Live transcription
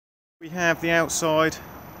We have the outside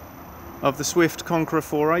of the Swift Conqueror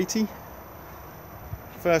 480.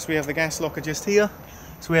 First we have the gas locker just here.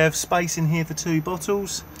 So we have space in here for 2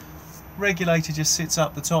 bottles. Regulator just sits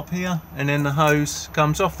up the top here, and then the hose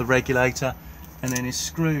comes off the regulator and then is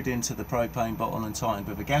screwed into the propane bottle and tightened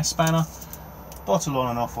with a gas spanner. Bottle on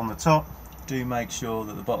and off on the top. Do make sure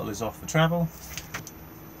that the bottle is off for travel.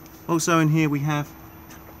 Also in here we have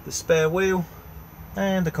the spare wheel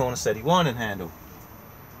and the corner steady winding handle.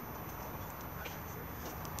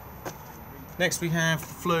 Next we have the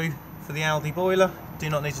flue for the Aldi boiler.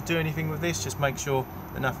 Do not need to do anything with this, just make sure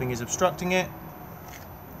that nothing is obstructing it.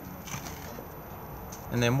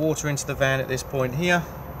 And then water into the van at this point here.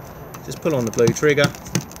 Just pull on the blue trigger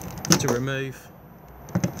to remove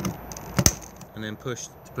and then push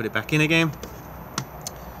to put it back in again.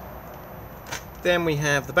 Then we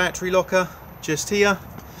have the battery locker just here.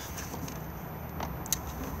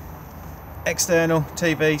 External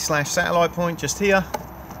TV/satellite point just here.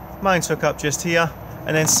 Mains hookup just here,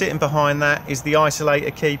 and then sitting behind that is the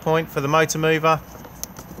isolator key point for the motor mover,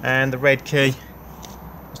 and the red key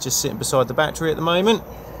is just sitting beside the battery at the moment.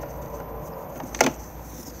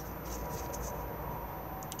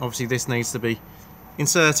 Obviously this needs to be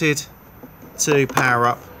inserted to power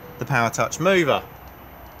up the power touch mover.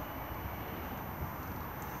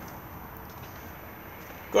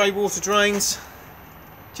 Grey water drains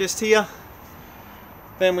just here.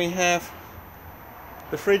 Then we have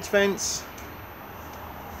the fridge vents,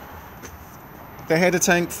 the header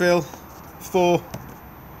tank fill for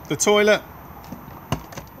the toilet,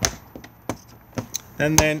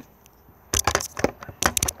 and then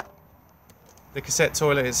the cassette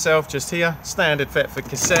toilet itself just here, standard Thetford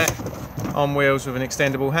cassette on wheels with an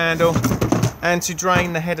extendable handle. And to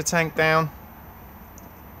drain the header tank down,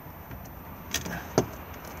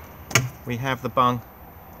 we have the bung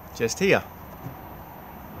just here.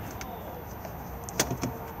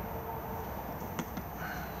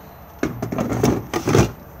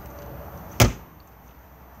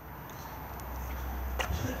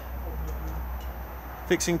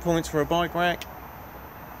 Fixing points for a bike rack.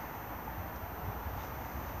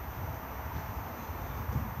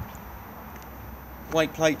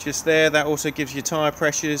 Weight plate just there, that also gives you tyre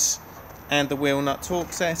pressures and the wheel nut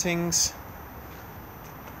torque settings.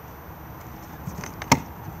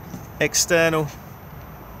 External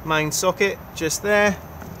main socket just there.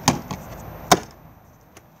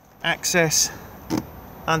 Access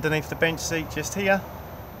underneath the bench seat just here.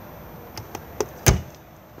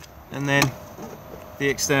 And then the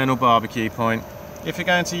external barbecue point. If you're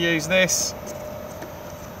going to use this,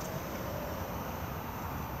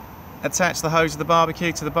 attach the hose of the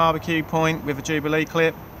barbecue to the barbecue point with a Jubilee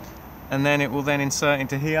clip, and then it will then insert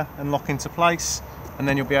into here and lock into place, and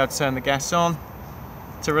then you'll be able to turn the gas on.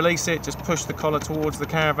 To release it, just push the collar towards the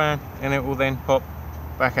caravan and it will then pop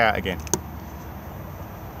back out again.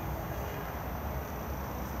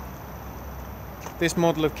 This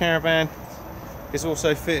model of caravan is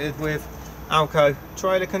also fitted with Alco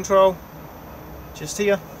trailer control just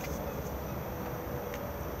here,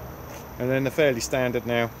 and then the fairly standard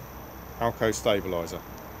now Alco stabilizer.